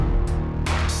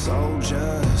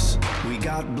Soldiers, we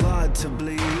got blood to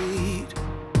bleed.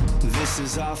 This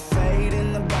is our fate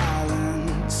in the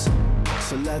balance.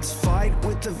 So let's fight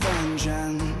with the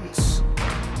vengeance.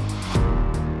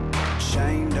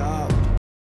 Chained up.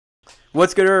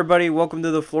 What's good, everybody? Welcome to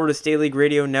the Florida State League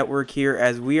Radio Network here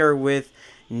as we are with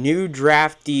new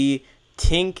draftee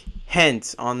Tink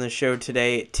Hence on the show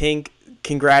today. Tink,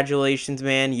 congratulations,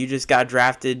 man. You just got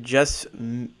drafted just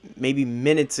maybe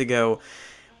minutes ago.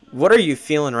 What are you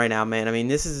feeling right now, man? I mean,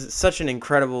 this is such an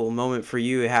incredible moment for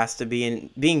you. It has to be, and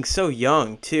being so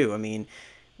young, too. I mean,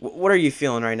 what are you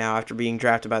feeling right now after being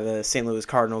drafted by the St. Louis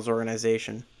Cardinals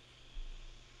organization?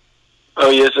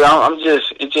 Oh yes, I'm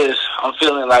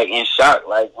feeling like in shock.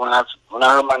 Like when I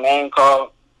heard my name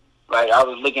called, like I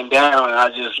was looking down and I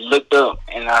just looked up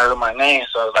and I heard my name.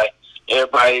 So like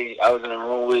everybody I was in the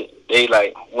room with, they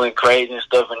like went crazy and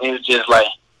stuff, and it was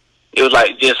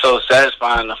just so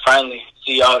satisfying to finally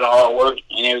see all the hard work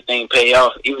and everything pay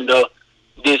off. Even though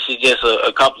this is just an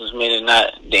accomplishment and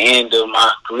not the end of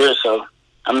my career. So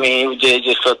I mean, it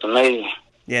just felt amazing.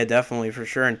 Yeah, definitely, for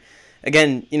sure. And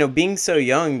again, being so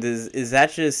young, is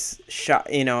that just shock?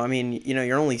 I mean,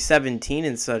 you're only 17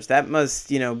 and such. That must,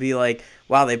 be like,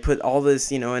 wow, they put all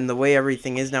this, and the way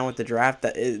everything is now with the draft.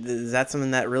 Is that something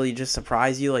that really just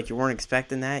surprised you? Like you weren't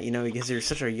expecting that, because you're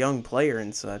such a young player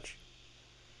and such.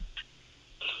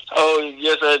 Oh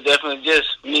yes, sir, definitely. Just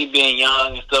me being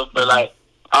young and stuff, but like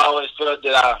I always felt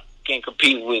that I can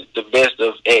compete with the best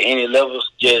at any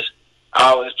levels.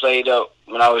 I always played up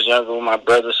when I was younger with my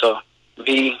brother, so.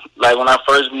 Like when I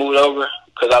first moved over,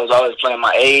 because I was always playing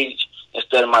my age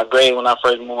instead of my grade. When I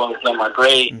first moved over playing my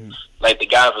grade, like the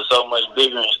guys were so much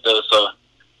bigger and stuff. So,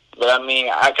 but I mean,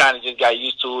 I kind of just got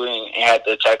used to it and had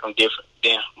to attack them different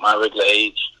than my regular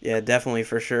age. Yeah, definitely,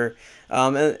 for sure.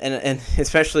 And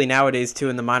especially nowadays too,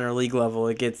 in the minor league level,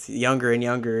 it gets younger and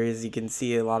younger. As you can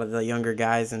see, a lot of the younger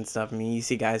guys and stuff. I mean, you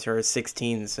see guys who are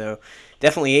 16, so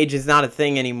definitely age is not a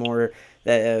thing anymore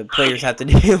that players have to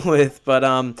deal with.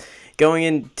 But going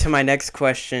into my next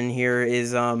question here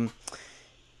is about,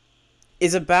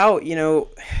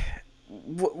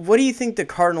 what do you think the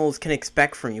Cardinals can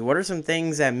expect from you? What are some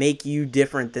things that make you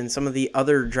different than some of the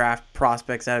other draft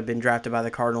prospects that have been drafted by the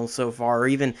Cardinals so far, or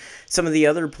even some of the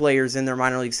other players in their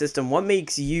minor league system? What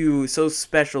makes you so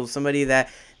special, somebody that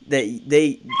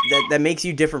makes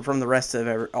you different from the rest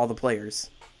of all the players?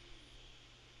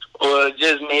 Well,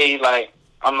 just me,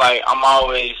 I'm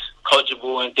always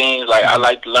coachable and things. Like I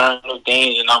like to learn new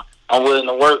things, and I'm willing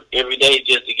to work every day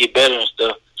just to get better and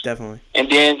stuff. Definitely.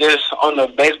 And then just on the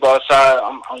baseball side,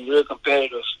 I'm real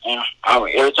competitive, and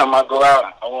every time I go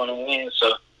out, I want to win.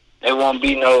 So there won't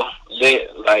be no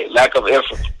lack of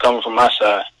effort coming from my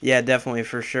side. Yeah, definitely,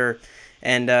 for sure.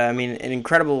 And I mean, an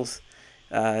incredible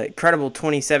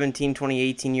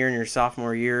 2017-2018 year in your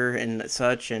sophomore year and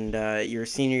such, and your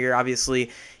senior year,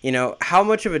 obviously, how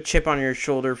much of a chip on your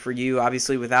shoulder for you,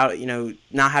 obviously, without,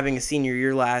 not having a senior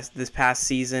year this past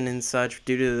season and such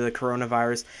due to the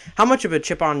coronavirus, how much of a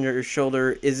chip on your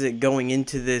shoulder is it going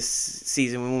into this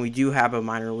season when we do have a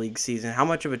minor league season? How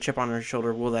much of a chip on your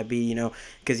shoulder will that be,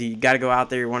 because you got to go out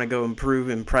there, you want to go improve,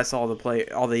 impress all the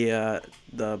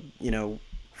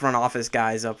front office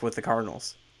guys up with the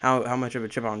Cardinals? How much of a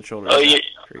chip on the shoulder is that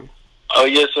for you? Oh,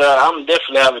 yes, sir. I'm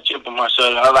definitely have a chip on my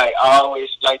shoulder. I always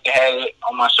like to have it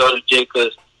on my shoulder just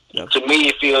because, to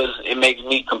me, it makes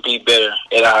me compete better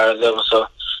at a higher level. So,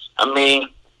 I mean,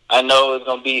 I know it's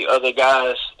going to be other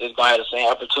guys that's going to have the same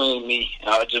opportunity as me.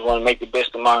 I just want to make the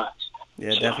best of mine.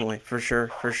 Yeah, definitely. For sure.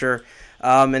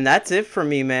 And that's it for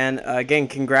me, man. Again,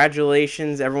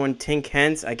 congratulations, everyone. Tink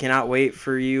Hence, I cannot wait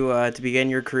for you to begin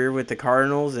your career with the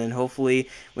Cardinals, and hopefully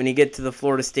when you get to the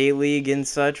Florida State League and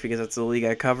such, because that's the league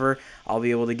I cover, I'll be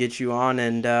able to get you on,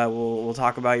 and we'll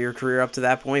talk about your career up to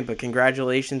that point. But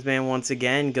congratulations, man, once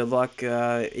again. Good luck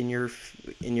in your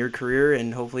career,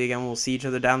 and hopefully, again, we'll see each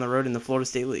other down the road in the Florida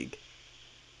State League.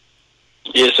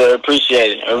 Yes, sir.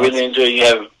 Appreciate it. I really enjoy you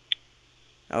having me.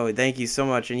 Oh, thank you so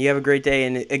much. And you have a great day.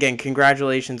 And, again,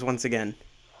 congratulations once again.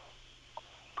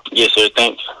 Yes, sir.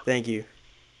 Thanks. Thank you.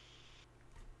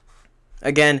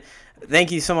 Again, thank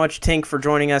you so much, Tink, for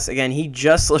joining us. Again, he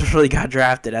just literally got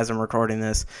drafted as I'm recording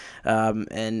this.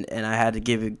 And I had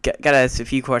to got to ask a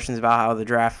few questions about how the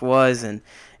draft was and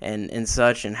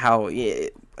such, and how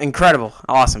incredible.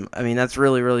 Awesome. I mean, that's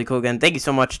really, really cool. Again, thank you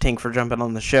so much, Tink, for jumping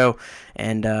on the show.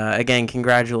 And, again,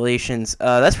 congratulations.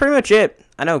 That's pretty much it.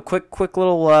 I know, quick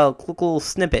little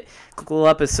snippet, quick little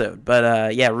episode.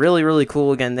 But, yeah, really, really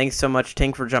cool. Again, thanks so much,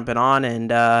 Tink, for jumping on.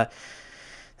 And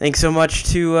thanks so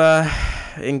much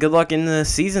and good luck in the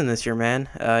season this year, man.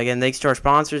 Again, thanks to our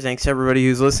sponsors. Thanks to everybody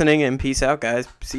who's listening. And peace out, guys. See